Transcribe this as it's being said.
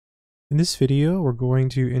In this video, we're going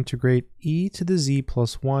to integrate e to the z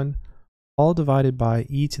plus 1, all divided by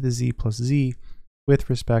e to the z plus z with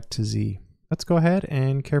respect to z. Let's go ahead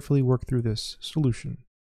and carefully work through this solution.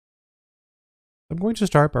 I'm going to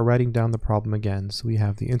start by writing down the problem again. So we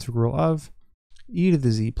have the integral of e to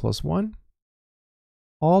the z plus 1,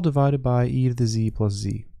 all divided by e to the z plus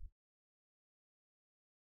z,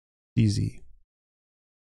 dz.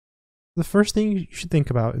 The first thing you should think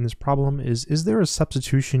about in this problem is there a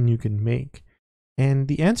substitution you can make? And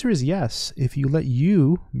the answer is yes, if you let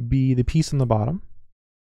u be the piece on the bottom.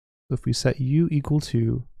 So if we set u equal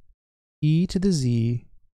to e to the z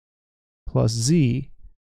plus z,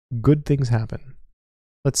 good things happen.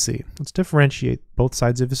 Let's see, let's differentiate both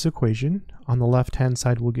sides of this equation. On the left-hand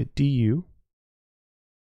side, we'll get du.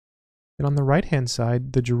 And on the right-hand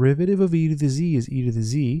side, the derivative of e to the z is e to the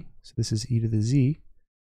z. So this is e to the z.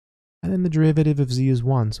 And then the derivative of z is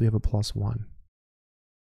 1, so we have a plus 1.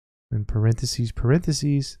 And parentheses,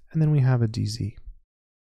 parentheses, and then we have a dz.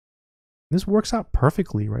 This works out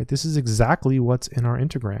perfectly, right? This is exactly what's in our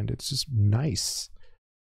integrand. It's just nice.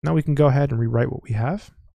 Now we can go ahead and rewrite what we have.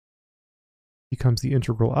 Becomes the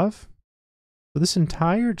integral of. So this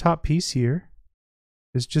entire top piece here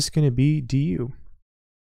is just going to be du.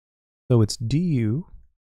 So it's du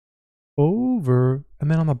over, and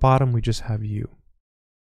then on the bottom we just have u.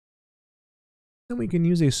 Then we can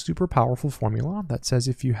use a super powerful formula that says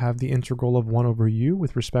if you have the integral of 1 over u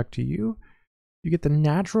with respect to u, you get the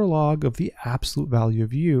natural log of the absolute value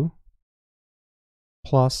of u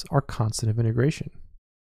plus our constant of integration.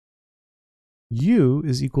 U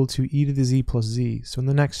is equal to e to the z plus z. So in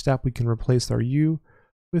the next step, we can replace our u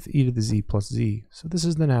with e to the z plus z. So this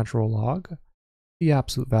is the natural log, the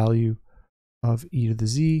absolute value of e to the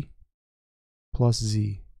z plus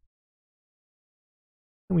z.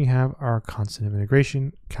 And we have our constant of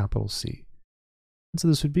integration, capital C. And so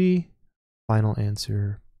this would be final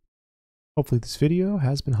answer. Hopefully this video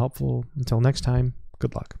has been helpful. Until next time,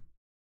 good luck.